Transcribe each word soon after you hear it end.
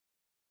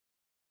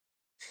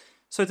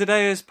So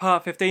today is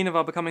part 15 of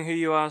our Becoming Who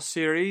You Are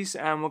series,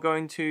 and we're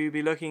going to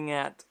be looking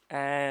at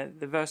the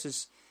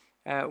verses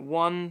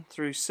 1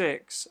 through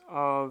 6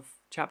 of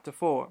chapter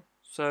 4.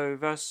 So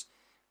verse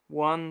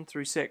 1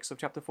 through 6 of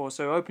chapter 4.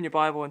 So open your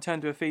Bible and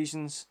turn to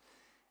Ephesians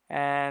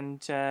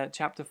and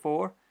chapter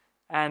 4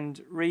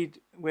 and read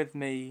with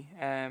me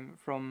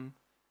from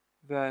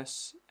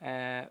verse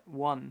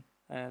 1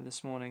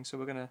 this morning. So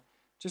we're going to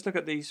just look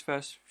at these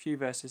first few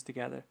verses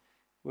together.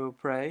 We'll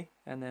pray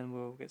and then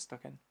we'll get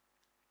stuck in.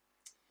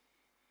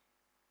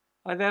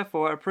 I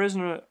therefore, a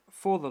prisoner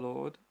for the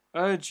Lord,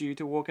 urge you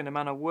to walk in a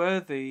manner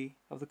worthy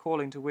of the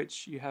calling to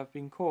which you have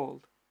been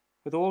called,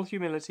 with all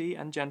humility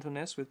and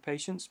gentleness, with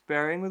patience,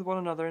 bearing with one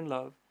another in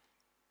love,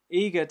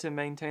 eager to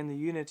maintain the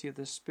unity of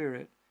the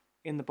Spirit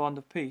in the bond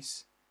of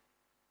peace.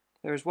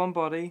 There is one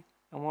body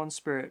and one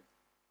Spirit,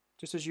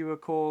 just as you were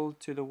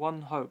called to the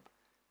one hope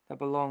that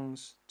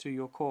belongs to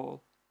your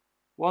call.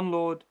 One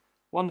Lord,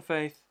 one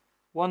faith,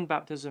 one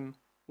baptism,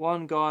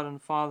 one God and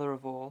Father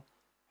of all,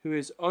 who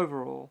is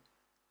over all,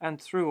 and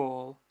through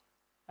all,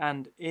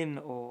 and in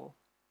all.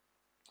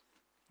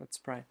 Let's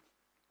pray.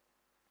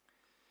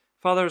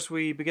 Father, as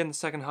we begin the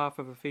second half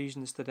of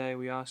Ephesians today,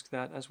 we ask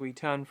that as we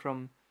turn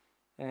from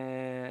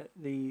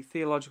the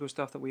theological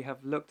stuff that we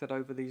have looked at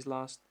over these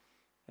last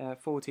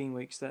 14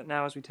 weeks, that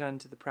now as we turn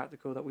to the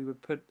practical, that we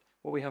would put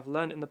what we have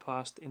learned in the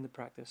past into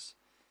practice.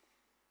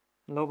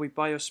 And Lord,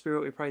 by your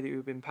Spirit, we pray that you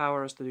would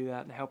empower us to do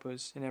that and help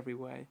us in every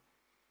way.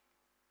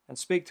 And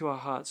speak to our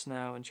hearts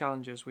now and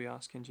challenge us, we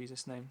ask in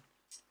Jesus' name.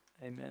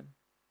 Amen.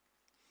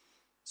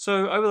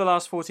 So over the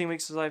last 14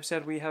 weeks, as I've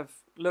said, we have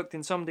looked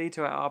in some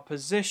detail at our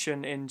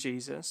position in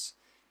Jesus.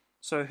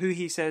 So who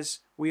he says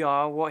we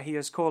are, what he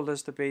has called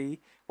us to be,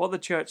 what the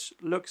church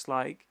looks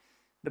like,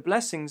 the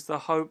blessings, the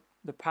hope,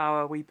 the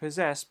power we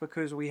possess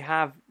because we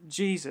have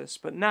Jesus.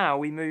 But now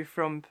we move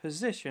from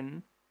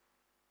position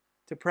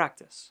to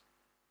practice.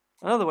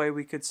 Another way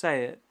we could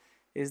say it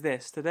is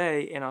this.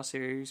 Today in our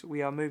series,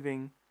 we are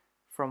moving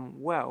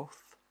from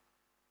wealth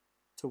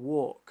to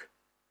walk.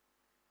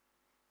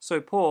 So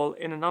Paul,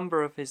 in a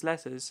number of his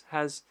letters,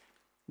 has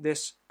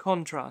this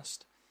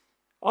contrast,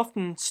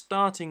 often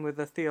starting with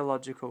the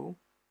theological,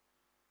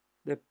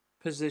 the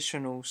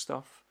positional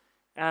stuff,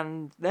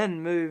 and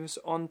then moves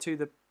on to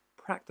the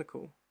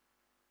practical,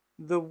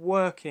 the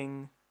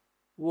walking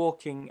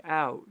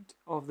out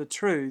of the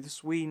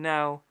truths we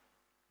now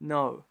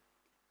know.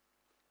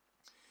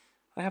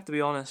 I have to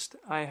be honest,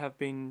 I have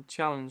been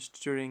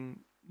challenged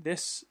during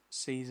this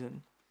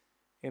season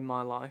in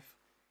my life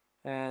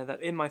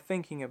that in my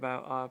thinking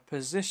about our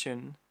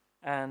position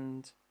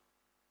and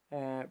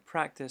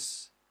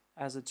practice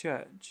as a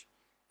church.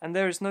 And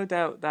there is no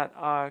doubt that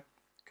our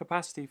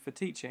capacity for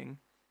teaching,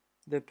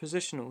 the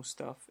positional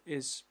stuff,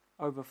 is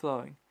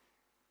overflowing.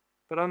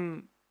 But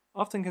I'm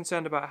often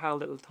concerned about how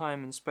little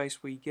time and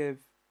space we give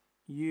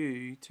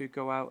you to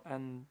go out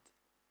and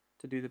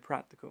to do the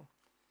practical.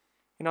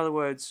 In other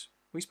words,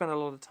 we spend a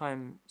lot of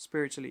time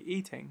spiritually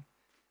eating,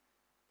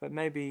 but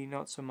maybe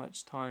not so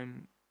much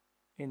time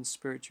in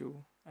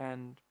spiritual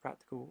and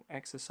practical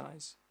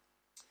exercise.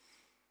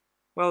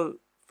 Well,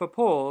 for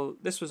Paul,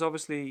 this was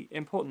obviously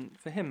important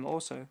for him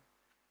also.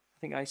 I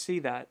think I see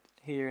that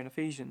here in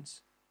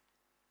Ephesians.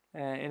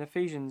 In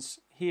Ephesians,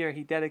 here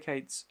he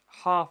dedicates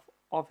half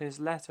of his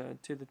letter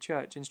to the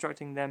church,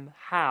 instructing them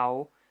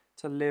how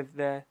to live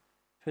their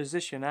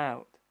position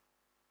out.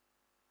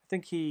 I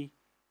think he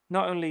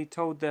not only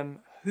told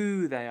them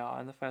who they are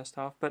in the first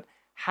half, but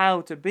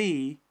how to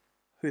be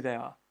who they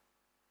are.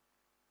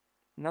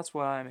 And that's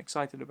what I'm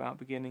excited about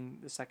beginning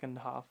the second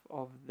half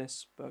of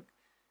this book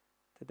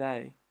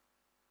today.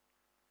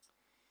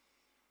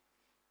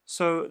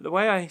 So the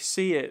way I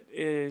see it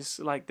is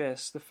like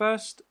this. The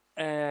first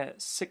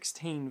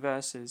 16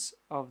 verses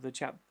of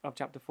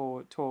chapter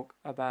 4 talk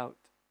about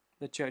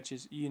the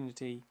church's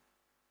unity.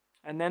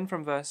 And then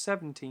from verse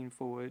 17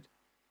 forward,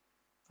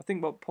 I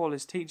think what Paul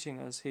is teaching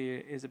us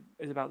here is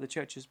about the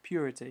church's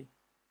purity.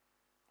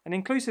 And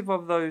inclusive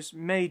of those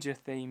major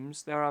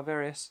themes, there are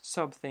various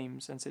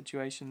sub-themes and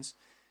situations,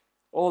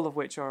 all of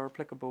which are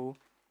applicable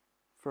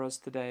for us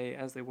today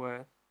as they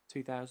were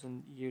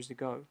 2,000 years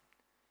ago.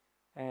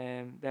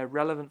 They're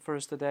relevant for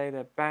us today,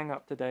 they're bang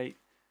up to date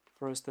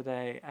for us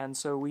today, and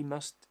so we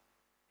must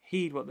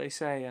heed what they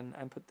say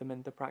and put them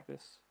into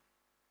practice.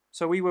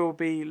 So we will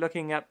be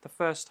looking at the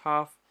first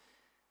half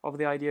of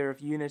the idea of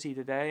unity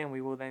today, and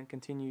we will then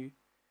continue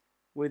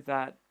with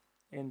that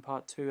in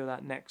part 2 of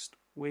that next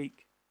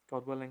week,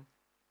 God willing.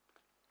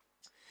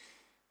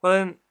 Well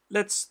then,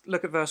 let's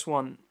look at verse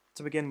 1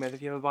 to begin with.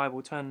 If you have a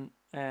Bible, turn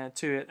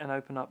to it and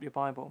open up your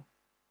Bible.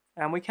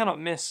 And we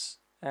cannot miss,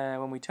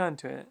 when we turn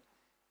to it,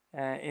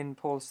 in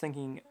Paul's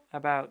thinking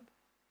about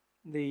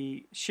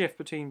the shift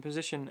between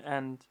position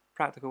and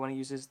practical when he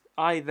uses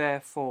I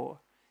therefore.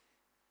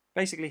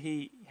 Basically,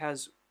 he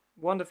has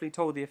wonderfully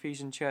told the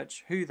Ephesian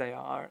church who they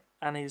are,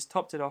 and he's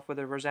topped it off with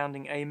a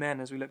resounding amen,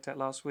 as we looked at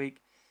last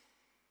week.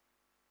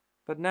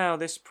 But now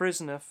this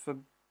prisoner for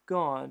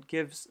God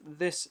gives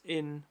this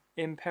in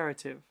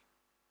imperative.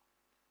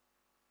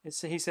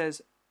 He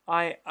says,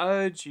 I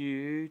urge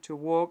you to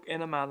walk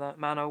in a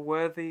manner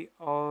worthy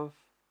of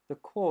the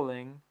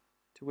calling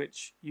to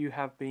which you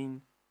have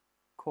been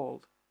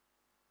called.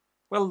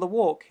 Well, the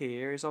walk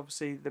here is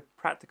obviously the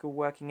practical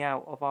working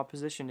out of our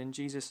position in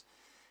Jesus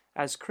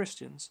as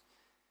Christians.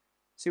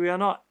 See, we are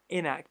not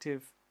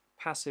inactive,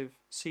 passive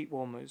seat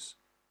warmers,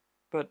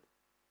 but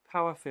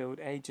power-filled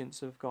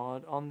agents of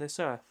God on this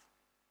earth.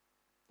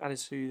 That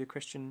is who the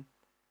Christian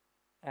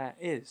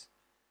is.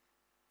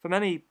 For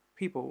many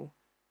people,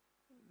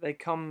 they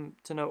come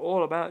to know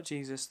all about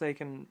Jesus. They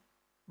can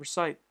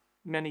recite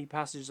many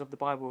passages of the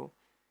Bible,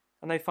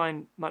 and they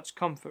find much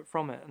comfort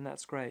from it, and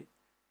that's great.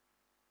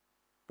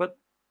 But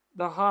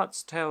their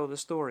hearts tell the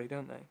story,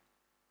 don't they?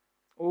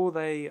 All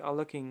they are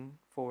looking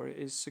for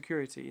is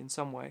security in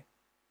some way,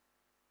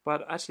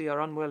 but actually are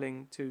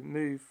unwilling to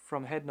move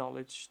from head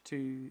knowledge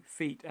to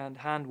feet and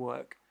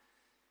handwork.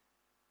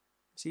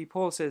 See,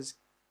 Paul says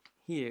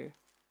here,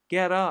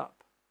 get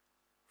up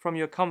from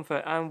your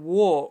comfort and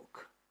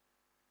walk.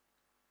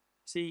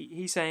 See,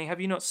 he's saying, have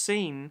you not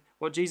seen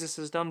what Jesus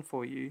has done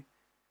for you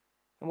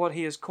and what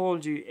he has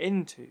called you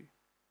into?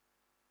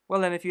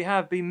 Well, then, if you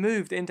have, be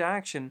moved into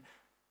action.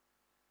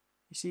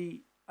 You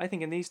see, I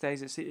think in these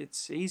days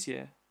it's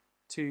easier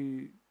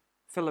to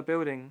fill a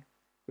building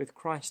with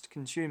Christ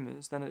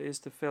consumers than it is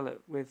to fill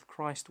it with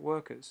Christ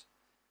workers.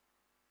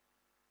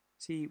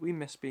 See, we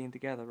miss being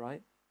together,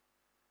 right?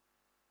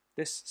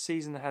 This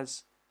season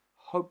has,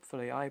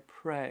 hopefully, I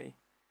pray,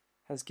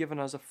 has given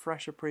us a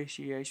fresh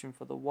appreciation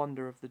for the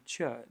wonder of the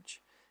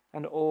church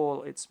and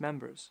all its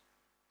members.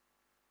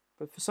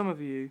 But for some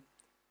of you,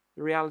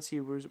 the reality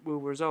will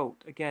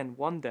result, again,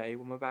 one day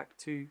when we're back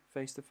to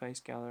face-to-face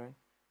gathering,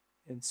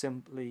 in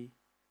simply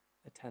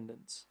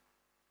attendance.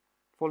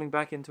 Falling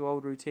back into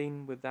old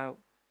routine without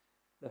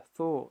the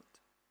thought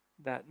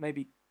that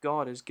maybe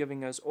God is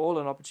giving us all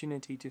an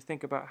opportunity to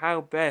think about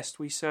how best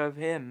we serve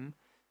Him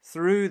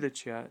through the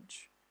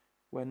church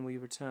when we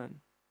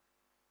return.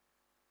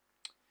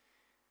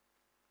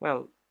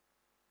 Well,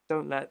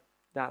 don't let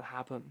that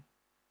happen.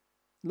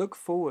 Look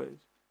forward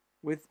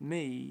with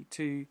me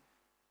to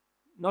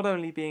not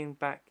only being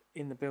back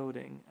in the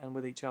building and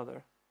with each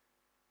other,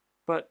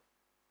 but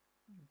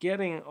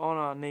getting on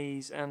our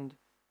knees and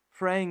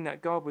praying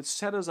that God would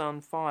set us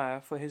on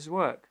fire for His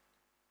work,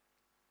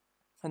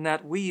 and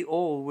that we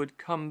all would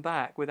come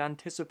back with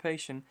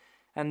anticipation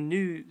and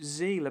new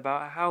zeal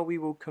about how we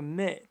will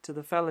commit to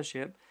the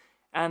fellowship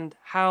and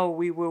how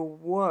we will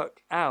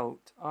work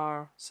out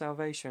our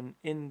salvation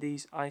in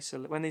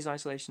when these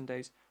isolation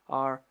days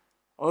are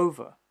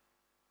over.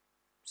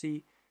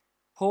 See,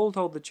 Paul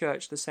told the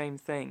church the same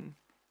thing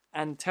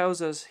and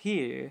tells us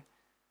here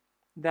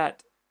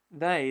that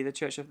they, the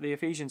church of the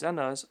Ephesians and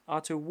us, are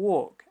to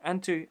walk,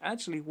 and to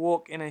actually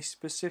walk in a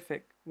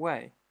specific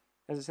way.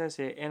 As it says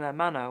here, in a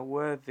manner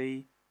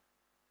worthy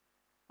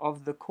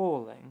of the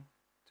calling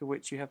to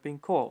which you have been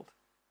called.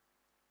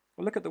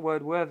 Well, look at the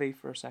word worthy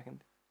for a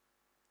second.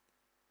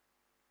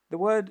 The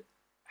word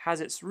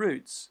has its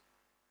roots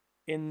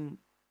in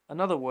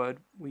another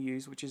word we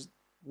use, which is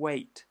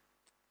weight.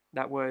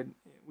 That word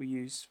we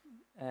use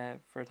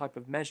for a type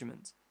of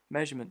measurement.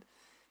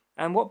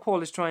 And what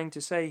Paul is trying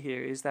to say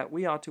here is that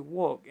we are to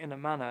walk in a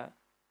manner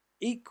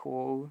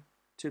equal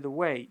to the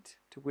weight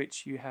to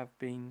which you have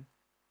been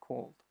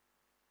called.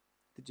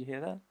 Did you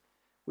hear that?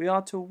 We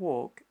are to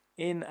walk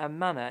in a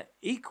manner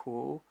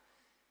equal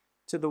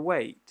to the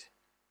weight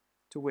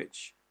to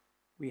which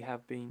we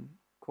have been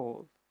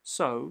called.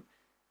 So,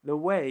 the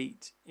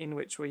weight in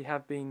which we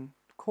have been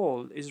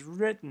called is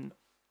written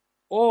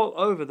all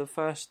over the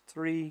first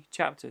 3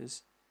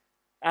 chapters,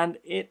 and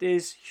it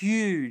is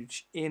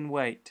huge in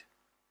weight.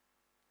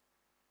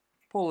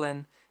 Paul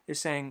then is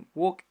saying,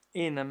 walk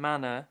in a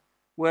manner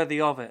worthy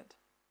of it.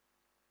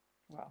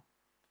 Wow.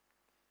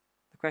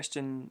 The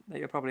question that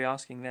you're probably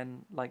asking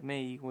then, like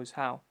me, was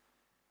how?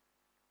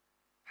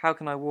 How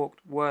can I walk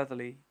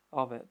worthily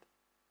of it?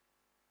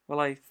 Well,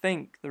 I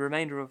think the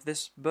remainder of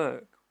this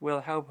book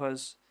will help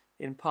us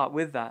in part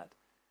with that.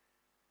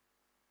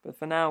 But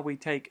for now, we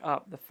take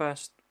up the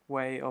first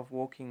way of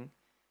walking,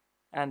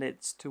 and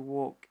it's to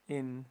walk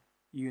in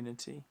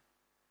unity.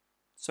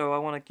 So I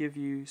want to give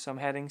you some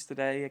headings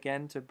today,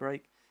 again, to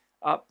break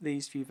up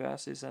these few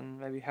verses and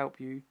maybe help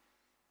you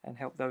and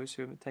help those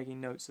who are taking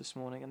notes this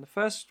morning. And the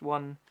first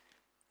one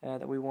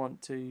that we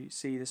want to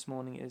see this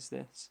morning is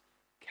this: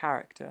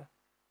 character,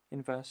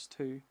 in verse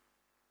 2.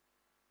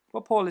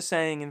 What Paul is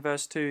saying in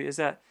verse 2 is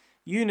that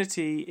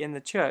unity in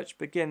the church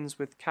begins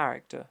with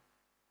character.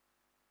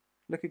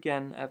 Look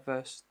again at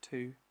verse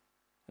 2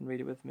 and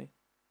read it with me.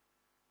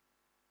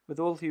 With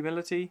all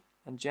humility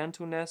and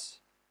gentleness,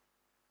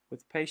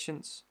 with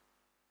patience,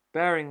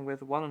 bearing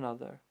with one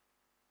another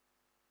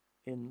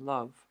in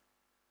love.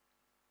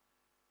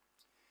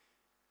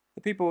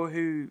 The people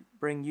who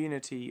bring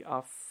unity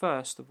are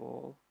first of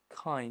all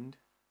kind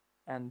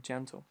and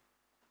gentle.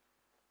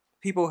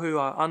 People who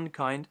are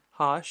unkind,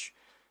 harsh,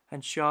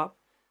 and sharp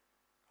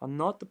are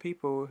not the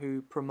people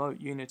who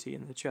promote unity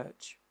in the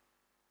church.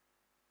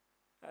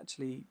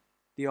 Actually,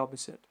 the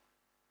opposite.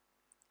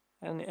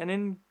 And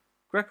in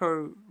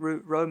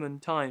Greco-Roman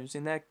times,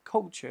 in their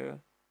culture,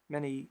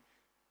 many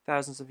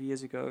thousands of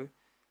years ago,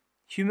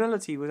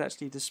 humility was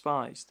actually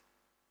despised.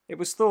 It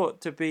was thought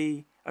to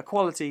be a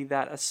quality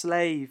that a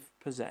slave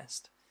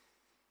possessed.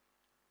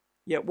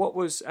 Yet what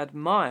was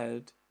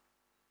admired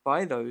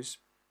by those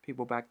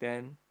people back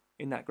then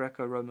in that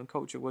Greco-Roman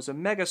culture was a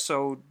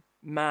mega-souled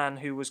man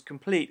who was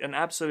complete and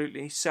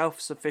absolutely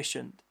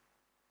self-sufficient.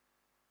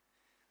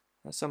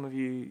 Now, some of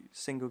you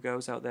single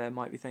girls out there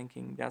might be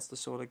thinking, that's the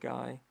sort of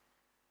guy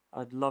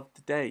I'd love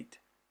to date.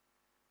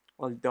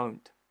 Well,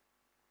 don't.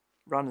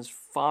 Run as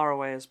far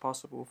away as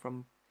possible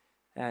from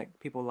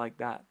people like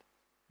that.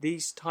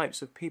 These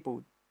types of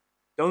people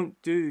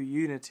don't do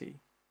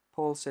unity.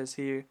 Paul says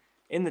here,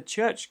 in the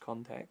church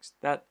context,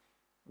 that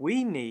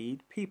we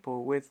need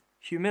people with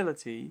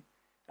humility,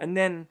 and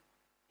then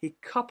he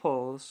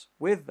couples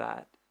with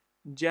that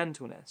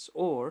gentleness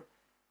or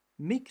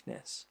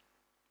meekness.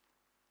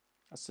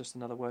 That's just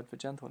another word for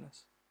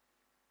gentleness.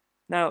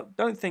 Now,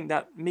 don't think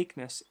that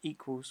meekness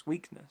equals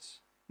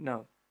weakness.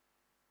 No.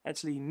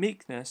 Actually,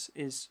 meekness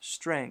is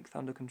strength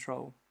under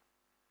control.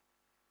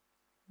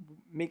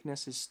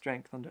 Meekness is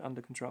strength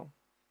under control.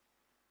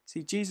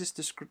 See, Jesus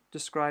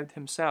described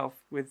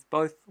himself with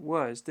both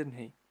words, didn't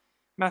he?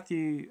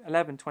 Matthew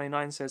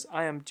 11:29 says,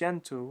 I am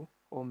gentle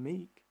or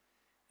meek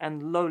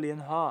and lowly in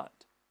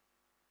heart.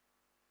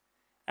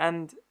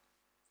 And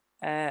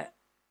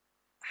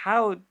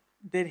how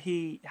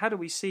do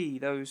we see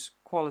those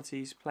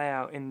qualities play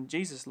out in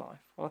Jesus'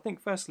 life? Well, I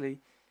think firstly,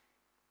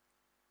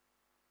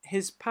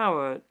 his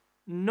power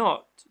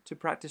not to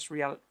practice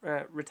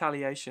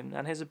retaliation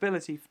and his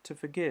ability to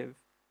forgive.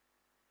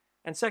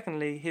 And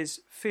secondly,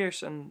 his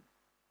fierce and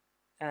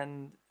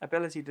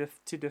ability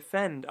to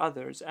defend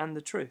others and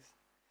the truth.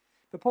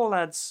 But Paul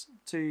adds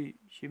to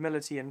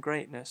humility and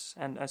greatness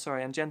and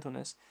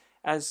gentleness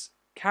as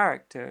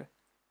character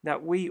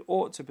that we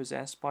ought to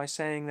possess by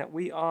saying that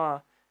we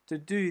are to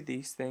do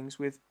these things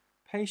with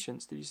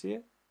patience. Did you see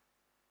it?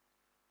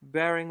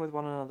 Bearing with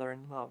one another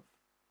in love.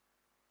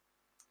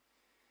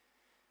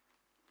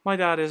 My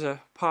dad is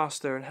a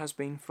pastor and has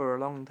been for a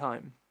long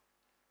time.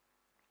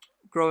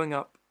 Growing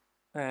up,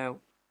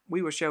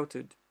 we were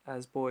sheltered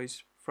as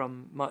boys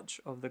from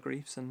much of the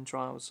griefs and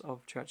trials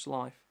of church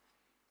life.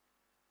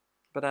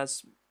 But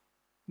as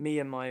me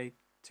and my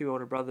two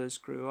older brothers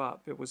grew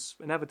up, it was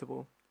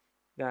inevitable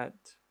that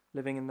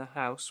living in the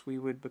house we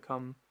would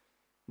become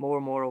more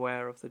and more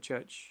aware of the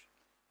church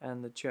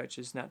and the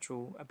church's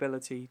natural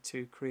ability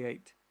to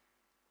create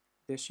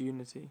this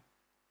unity.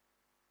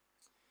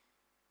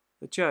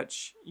 The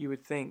church, you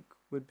would think,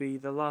 would be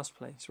the last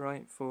place,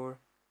 right, for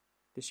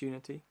this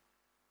unity?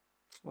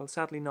 Well,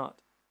 sadly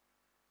not.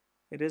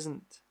 It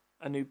isn't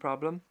a new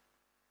problem.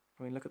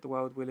 I mean, look at the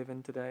world we live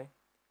in today.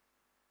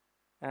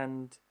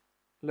 And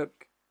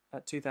look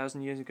at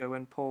 2,000 years ago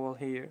when Paul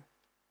here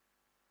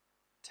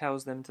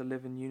tells them to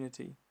live in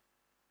unity.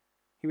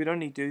 He would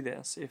only do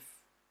this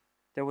if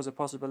there was a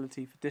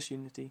possibility for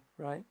disunity,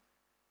 right?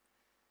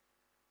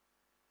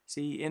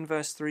 See, in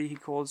verse 3, he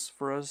calls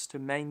for us to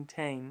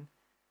maintain,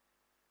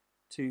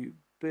 to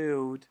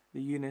build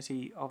the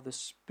unity of the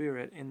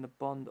Spirit in the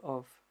bond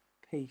of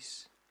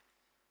peace.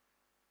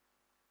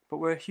 But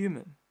we're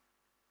human.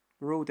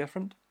 We're all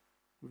different.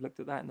 We've looked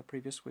at that in the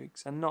previous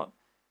weeks. And not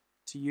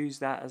to use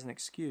that as an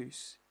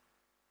excuse.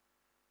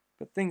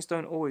 But things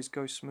don't always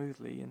go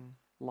smoothly in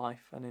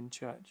life and in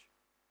church.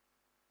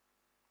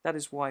 That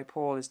is why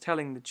Paul is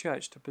telling the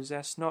church to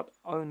possess not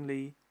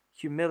only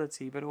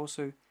humility, but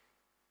also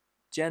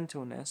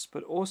gentleness,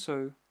 but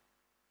also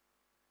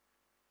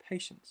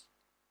patience.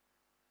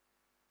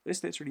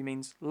 This literally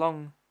means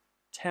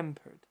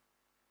long-tempered.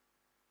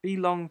 Be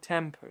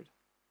long-tempered.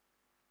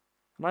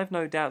 And I've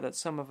no doubt that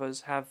some of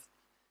us have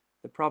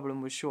the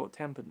problem with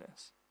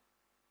short-temperedness.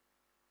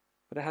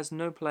 But it has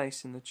no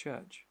place in the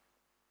church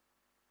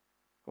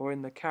or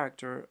in the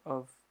character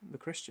of the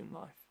Christian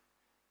life.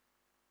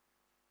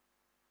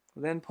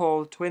 Then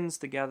Paul twins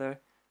together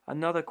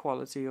another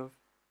quality of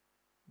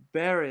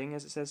bearing,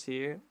 as it says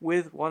here,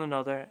 with one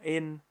another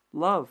in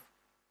love.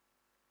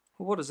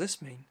 Well, what does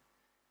this mean?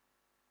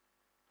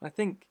 I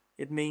think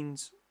it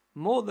means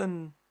more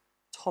than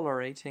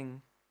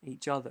tolerating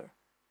each other.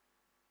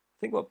 I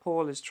think what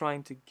Paul is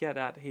trying to get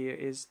at here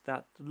is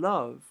that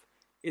love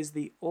is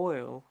the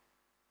oil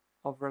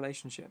of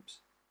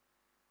relationships.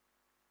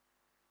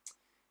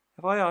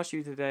 If I asked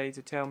you today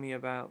to tell me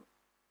about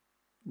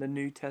the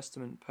New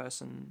Testament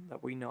person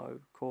that we know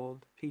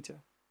called Peter,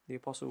 the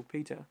Apostle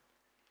Peter,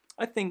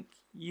 I think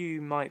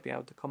you might be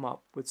able to come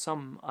up with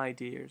some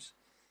ideas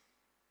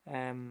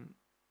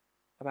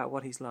about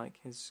what he's like,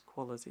 his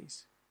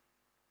qualities.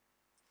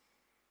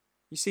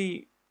 You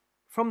see,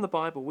 from the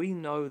Bible, we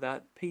know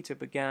that Peter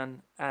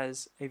began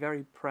as a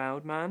very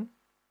proud man.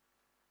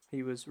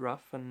 He was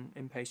rough and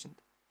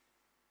impatient.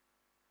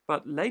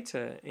 But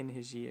later in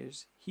his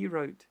years, he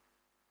wrote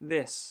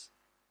this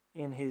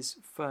in his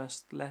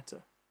first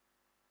letter.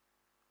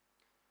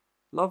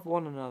 Love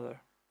one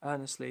another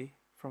earnestly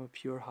from a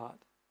pure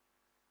heart.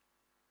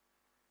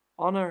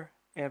 Honor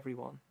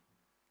everyone.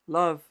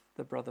 Love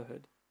the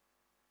brotherhood.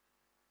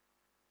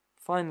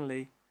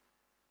 Finally,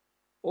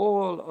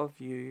 all of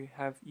you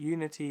have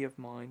unity of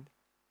mind,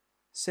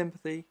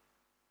 sympathy,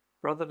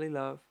 brotherly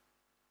love,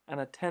 and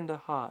a tender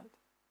heart,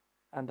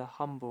 and a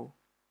humble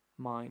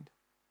mind.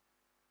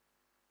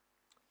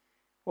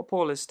 What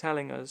Paul is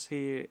telling us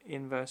here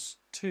in verse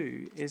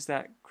 2 is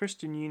that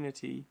Christian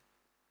unity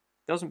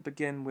doesn't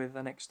begin with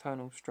an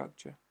external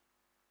structure.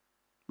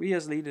 We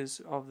as leaders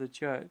of the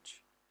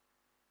church,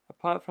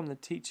 apart from the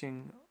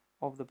teaching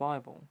of the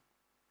Bible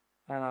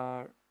and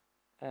our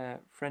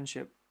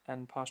friendship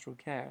and pastoral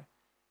care,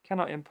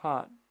 cannot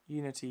impart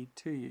unity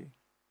to you.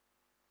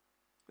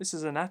 This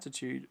is an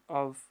attitude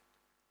of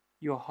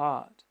your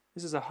heart.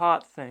 This is a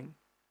heart thing.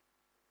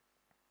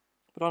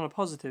 But on a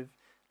positive,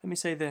 let me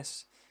say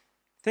this.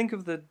 Think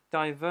of the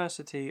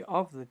diversity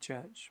of the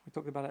church. We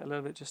talked about it a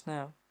little bit just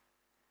now.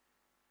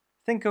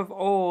 Think of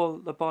all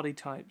the body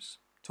types.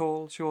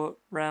 Tall, short,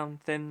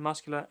 round, thin,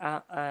 muscular,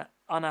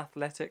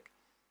 unathletic,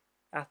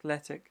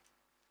 athletic.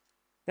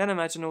 Then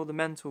imagine all the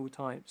mental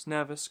types.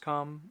 Nervous,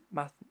 calm,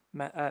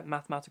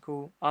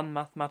 mathematical,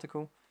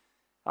 unmathematical,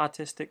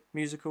 artistic,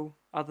 musical,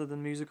 other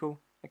than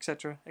musical,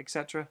 etc.,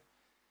 etc.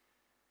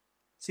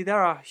 See,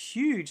 there are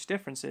huge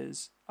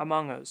differences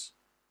among us.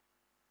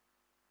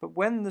 But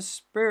when the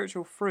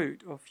spiritual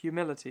fruit of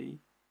humility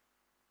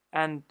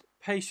and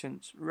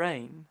patience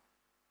reign,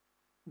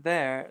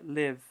 there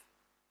lives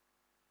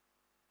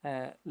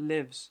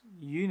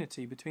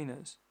unity between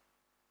us.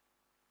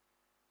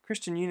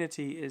 Christian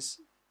unity is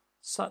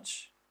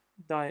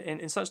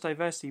in such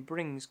diversity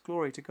brings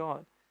glory to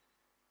God.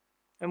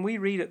 And we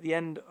read at the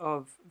end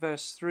of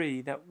verse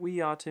 3 that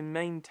we are to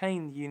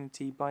maintain the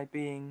unity by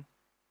being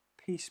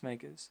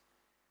peacemakers.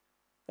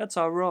 That's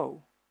our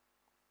role,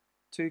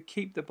 to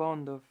keep the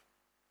bond of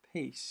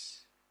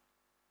peace.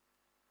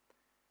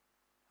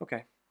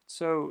 Okay,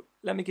 so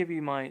let me give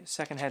you my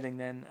second heading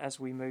then as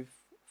we move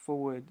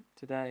forward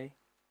today.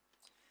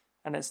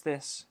 And it's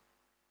this,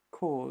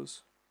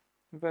 cause.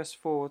 In verse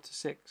 4 to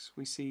 6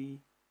 we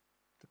see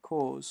the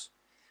cause.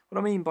 What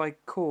I mean by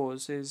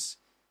cause is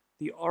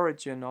the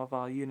origin of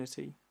our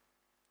unity,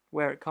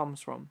 where it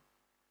comes from.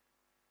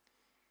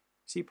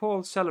 See,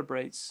 Paul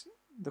celebrates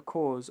the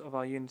cause of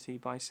our unity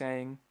by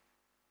saying,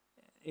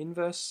 in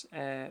verse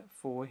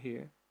 4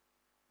 here,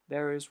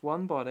 there is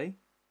one body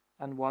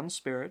and one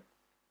Spirit,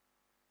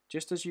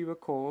 just as you were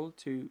called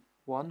to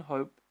one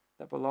hope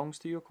that belongs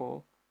to your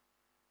call,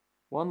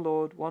 one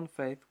Lord, one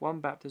faith, one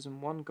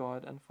baptism, one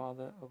God and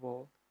Father of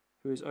all,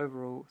 who is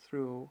over all,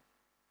 through all,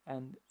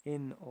 and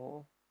in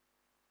all.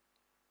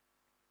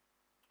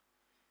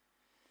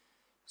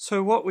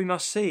 So what we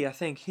must see, I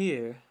think,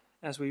 here,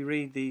 as we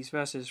read these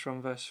verses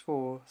from verse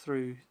 4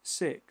 through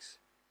 6,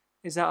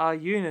 is that our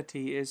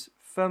unity is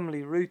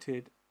firmly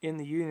rooted in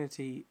the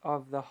unity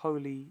of the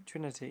Holy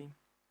Trinity.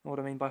 What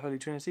do I mean by Holy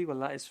Trinity? Well,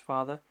 that is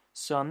Father,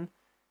 Son,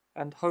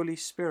 and Holy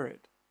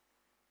Spirit.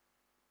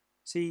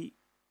 See,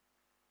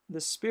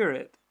 the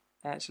Spirit,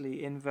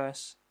 actually, in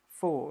verse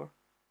 4,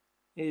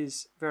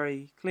 is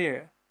very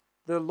clear.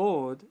 The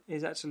Lord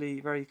is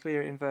actually very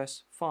clear in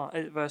verse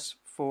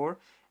 4,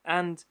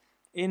 and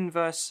in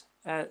verse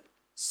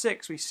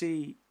 6 we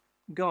see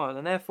God,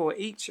 and therefore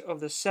each of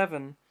the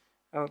 7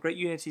 great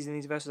unities in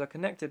these verses are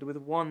connected with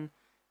one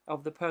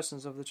of the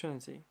persons of the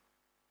Trinity.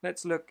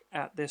 Let's look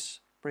at this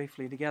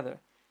briefly together.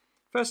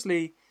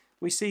 Firstly,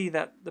 we see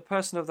that the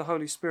person of the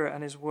Holy Spirit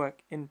and his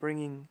work in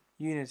bringing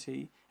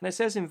unity, and it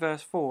says in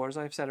verse 4, as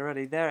I've said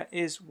already, there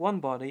is one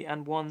body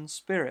and one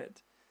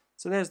Spirit.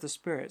 So there's the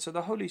Spirit. So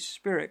the Holy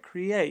Spirit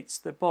creates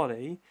the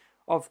body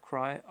of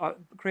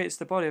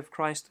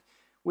Christ,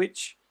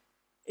 which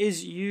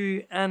is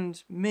you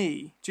and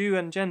me, Jew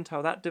and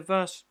Gentile, that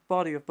diverse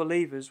body of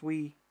believers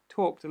we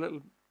talked a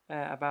little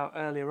about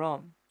earlier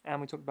on, and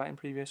we talked about in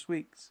previous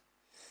weeks.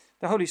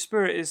 The Holy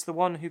Spirit is the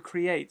one who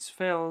creates,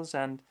 fills,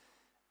 and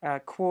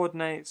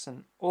coordinates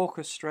and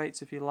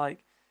orchestrates, if you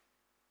like,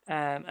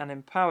 and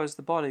empowers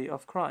the body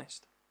of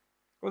Christ.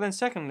 Well, then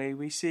secondly,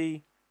 we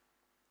see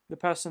the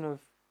person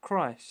of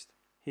Christ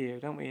here,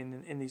 don't we,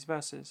 in these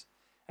verses,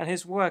 and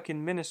his work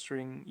in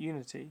ministering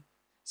unity.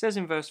 It says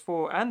in verse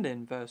 4 and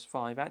in verse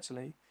 5,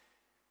 actually,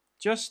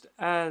 just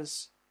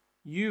as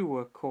you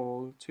were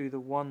called to the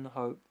one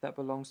hope that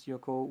belongs to your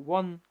call,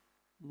 one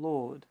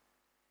Lord,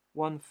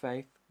 one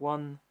faith,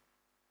 one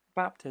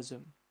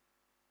baptism.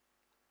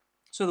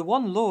 So the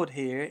one Lord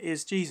here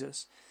is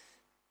Jesus.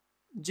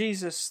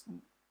 Jesus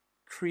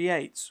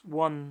creates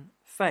one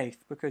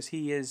faith because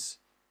he is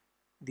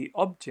the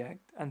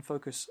object and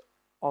focus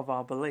of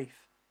our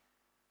belief,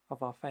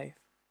 of our faith.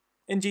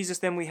 In Jesus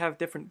then we have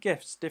different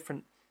gifts,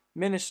 different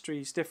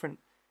ministries, different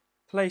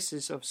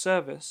places of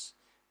service,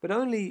 but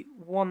only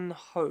one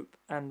hope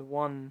and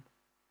one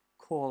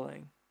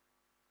calling.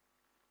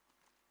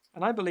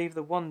 And I believe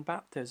the one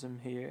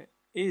baptism here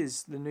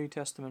is the New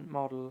Testament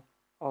model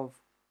of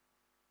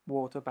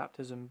water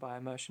baptism by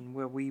immersion,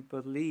 where we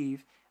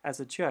believe as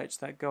a church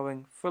that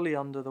going fully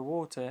under the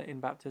water in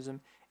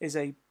baptism is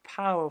a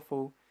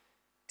powerful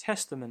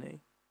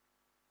testimony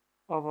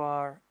of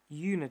our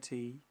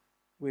unity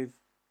with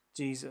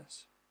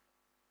Jesus.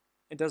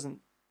 It doesn't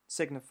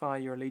signify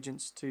your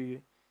allegiance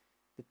to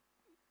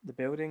the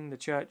building, the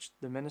church,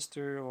 the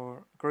minister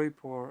or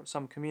group or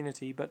some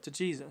community, but to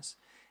Jesus,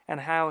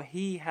 and how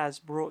he has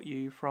brought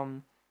you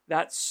from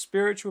that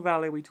spiritual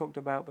valley we talked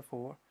about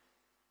before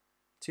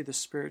to the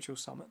spiritual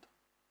summit.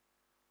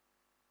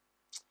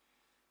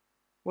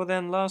 Well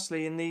then,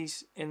 lastly, in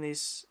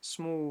this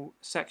small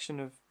section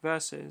of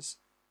verses,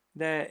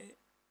 there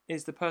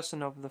is the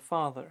person of the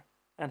Father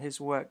and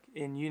his work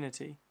in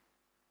unity.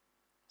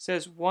 It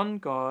says, one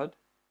God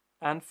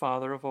and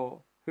Father of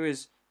all, who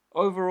is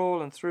over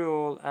all and through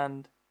all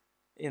and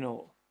in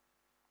all.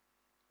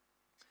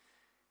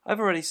 I've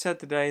already said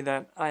today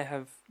that I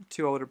have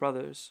two older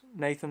brothers,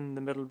 Nathan,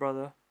 the middle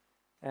brother,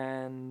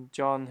 and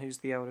John, who's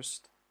the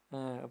eldest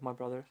of my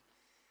brothers.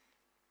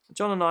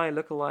 John and I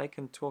look alike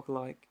and talk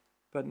alike,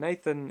 but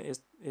Nathan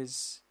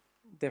is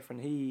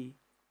different. He,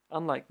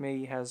 unlike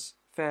me, has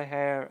fair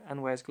hair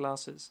and wears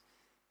glasses.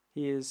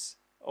 He is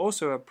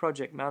also a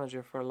project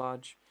manager for a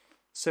large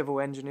civil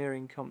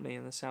engineering company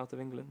in the south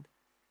of England.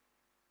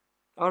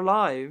 Our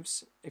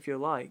lives, if you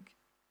like,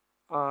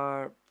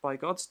 are by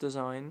God's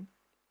design,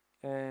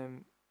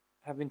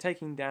 have been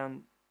taken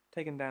down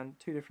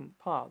two different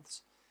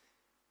paths,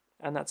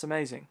 and that's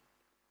amazing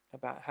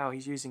about how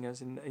he's using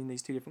us in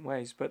these two different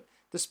ways. But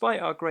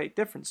despite our great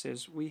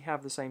differences, we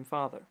have the same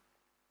Father.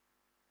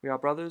 We are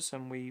brothers,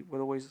 and we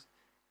will always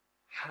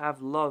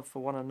have love for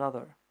one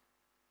another.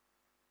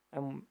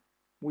 And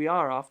we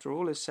are, after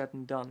all is said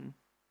and done,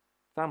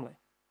 family.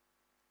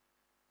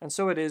 And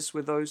so it is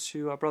with those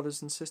who are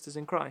brothers and sisters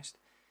in Christ.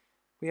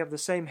 We have the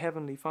same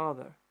Heavenly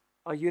Father.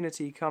 Our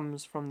unity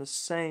comes from the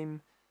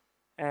same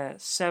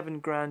 7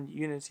 grand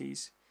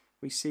unities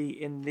we see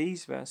in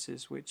these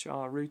verses, which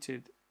are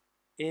rooted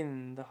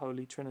in the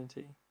Holy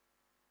Trinity.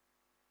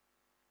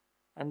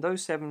 And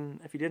those 7,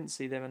 if you didn't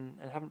see them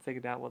and haven't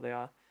figured out what they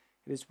are,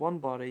 it is one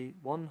body,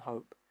 one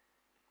hope,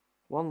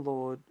 one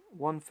Lord,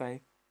 one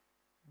faith,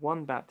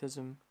 one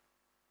baptism,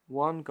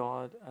 one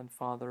God and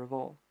Father of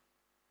all.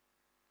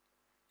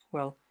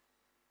 Well,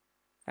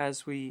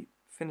 as we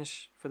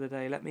finish for the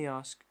day, let me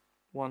ask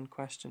one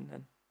question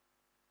then.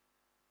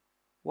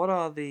 What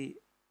are the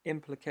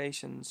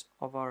implications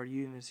of our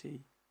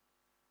unity,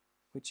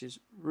 which is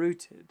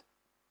rooted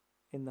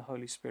in the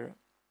Holy Spirit?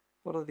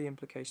 What are the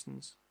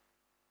implications?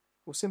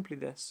 Well, simply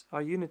this: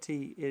 our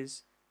unity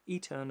is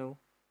eternal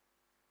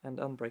and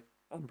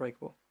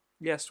unbreakable.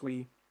 Yes,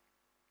 we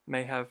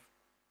may have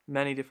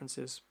many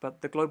differences,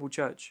 but the global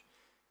church,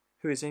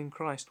 who is in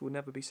Christ, will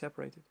never be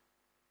separated.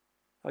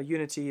 Our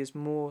unity is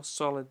more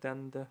solid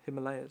than the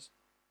Himalayas,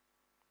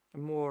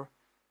 and more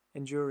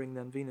enduring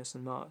than Venus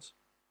and Mars.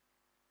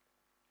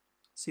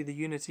 See, the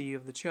unity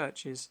of the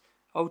church is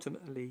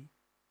ultimately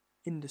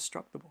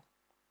indestructible.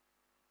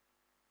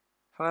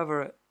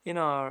 However, in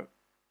our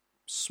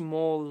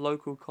small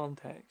local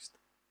context,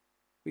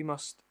 we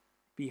must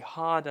be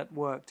hard at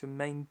work to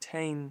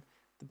maintain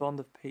the bond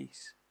of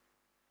peace.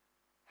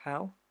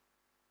 How?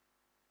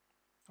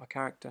 Our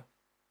character,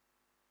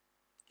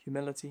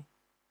 humility,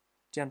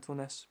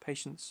 gentleness,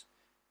 patience,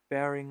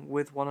 bearing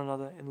with one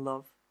another in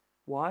love.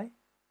 Why?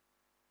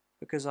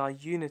 Because our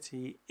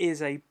unity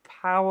is a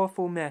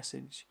powerful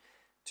message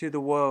to the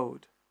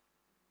world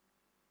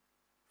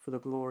for the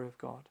glory of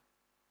God.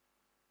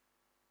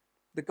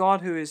 The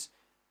God who is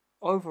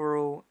over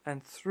all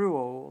and through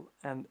all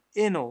and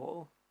in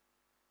all,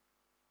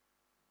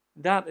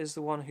 that is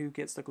the one who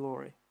gets the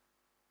glory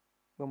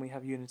when we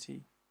have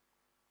unity.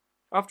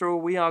 After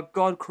all, we are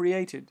God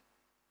created,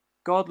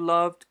 God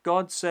loved,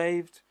 God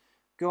saved,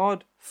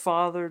 God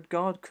fathered,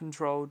 God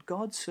controlled,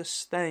 God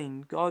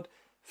sustained, God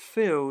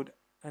filled,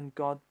 and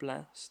God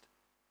blessed.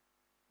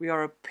 We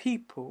are a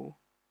people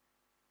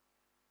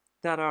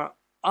that are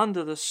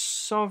under the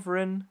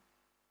sovereign,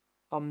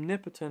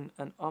 omnipotent,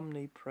 and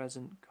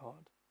omnipresent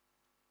God.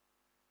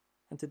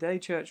 And today,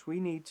 church, we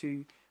need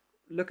to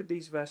look at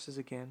these verses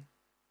again.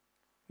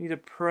 We need to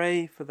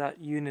pray for that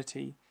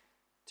unity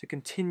to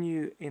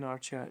continue in our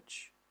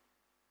church.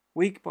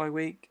 Week by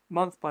week,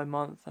 month by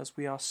month, as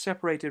we are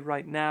separated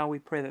right now, we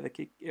pray that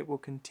it will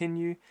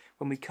continue.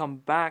 When we come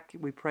back,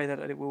 we pray that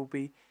it will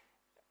be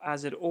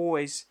as it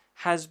always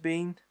has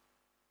been,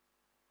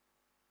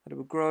 that it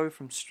will grow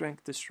from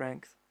strength to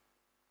strength.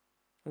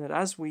 And that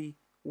as we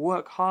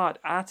work hard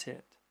at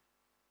it,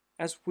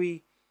 as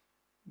we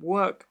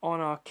work on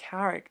our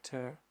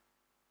character,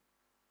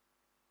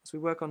 as we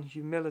work on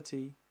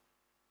humility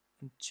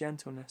and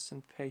gentleness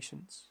and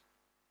patience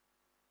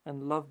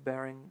and love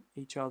bearing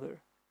each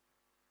other,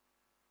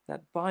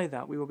 that by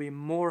that we will be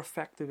more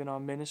effective in our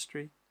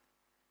ministry,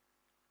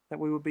 that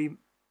we will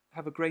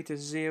have a greater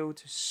zeal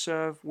to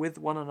serve with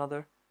one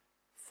another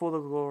for the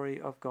glory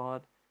of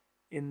God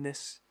in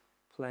this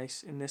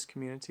place, in this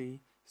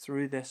community,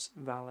 through this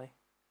valley.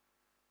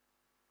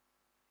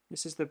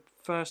 This is the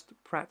first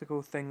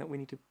practical thing that we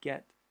need to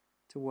get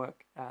to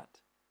work at,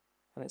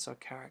 and it's our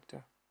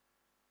character.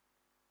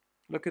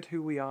 Look at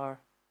who we are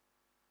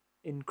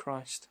in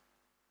Christ.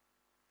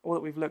 All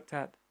that we've looked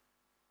at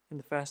in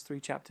the first 3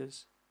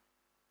 chapters.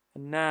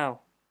 And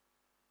now,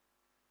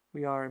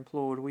 we are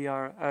implored, we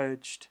are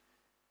urged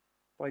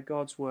by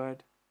God's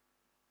word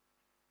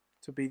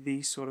to be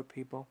these sort of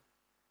people,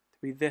 to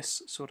be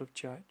this sort of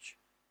church.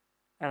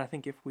 And I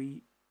think if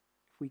we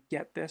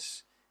get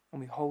this and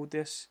we hold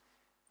this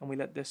and we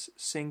let this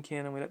sink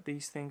in and we let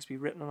these things be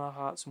written on our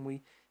hearts and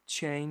we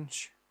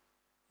change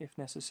if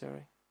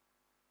necessary,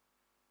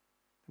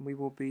 then we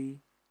will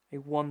be a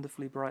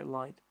wonderfully bright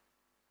light,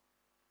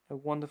 a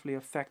wonderfully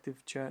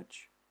effective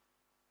church,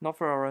 not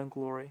for our own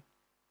glory,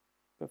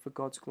 but for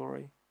God's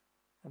glory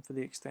and for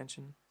the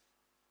extension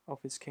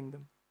of his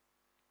kingdom.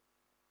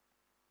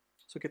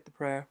 So get the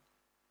prayer,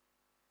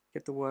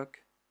 get the work.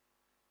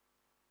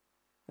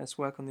 Let's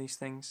work on these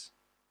things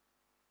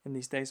in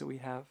these days that we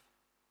have,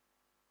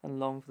 and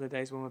long for the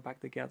days when we're back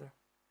together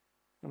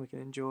and we can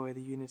enjoy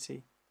the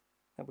unity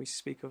that we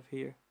speak of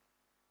here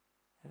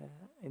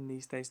in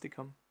these days to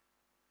come.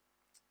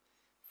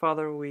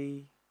 Father,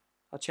 we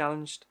are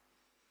challenged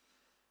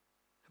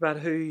about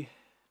who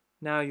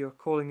now you're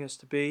calling us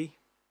to be,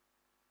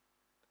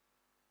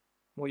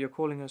 what you're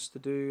calling us to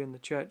do in the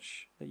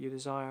church that you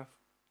desire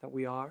that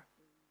we are,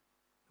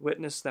 the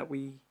witness that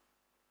we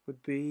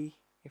would be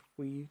if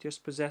we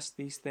just possess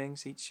these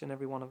things, each and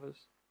every one of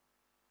us.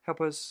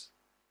 Help us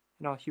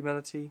in our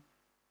humility.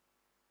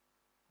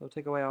 Lord,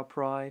 take away our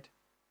pride.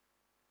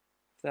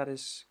 If that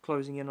is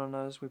closing in on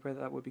us, we pray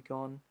that would be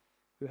gone.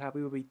 We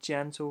will be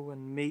gentle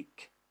and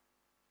meek,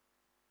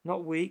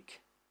 not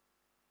weak,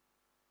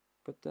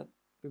 but that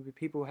we will be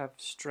people who have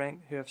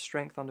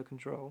strength under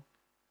control.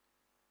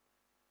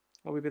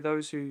 Or we be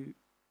those who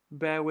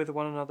bear with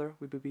one another.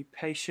 We would be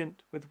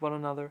patient with one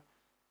another.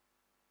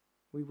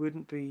 We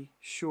wouldn't be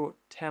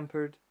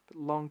short-tempered, but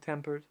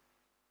long-tempered.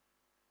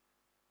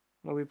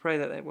 Lord, we pray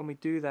that when we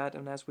do that,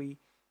 and as we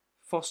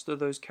foster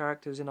those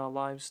characters in our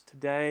lives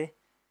today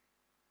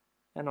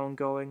and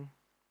ongoing,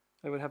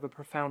 it would have a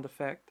profound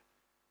effect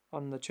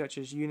on the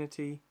church's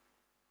unity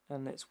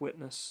and its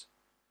witness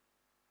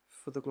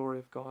for the glory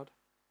of God.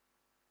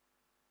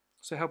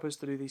 So help us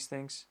to do these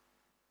things.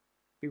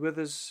 Be with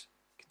us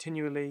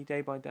continually,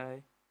 day by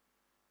day,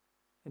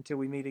 until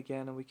we meet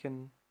again and we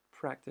can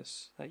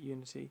practice that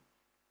unity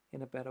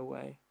in a better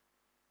way.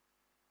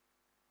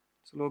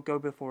 So Lord, go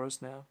before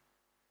us now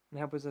and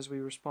help us as we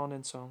respond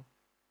in song.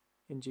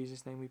 In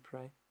Jesus' name we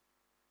pray.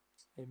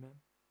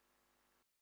 Amen.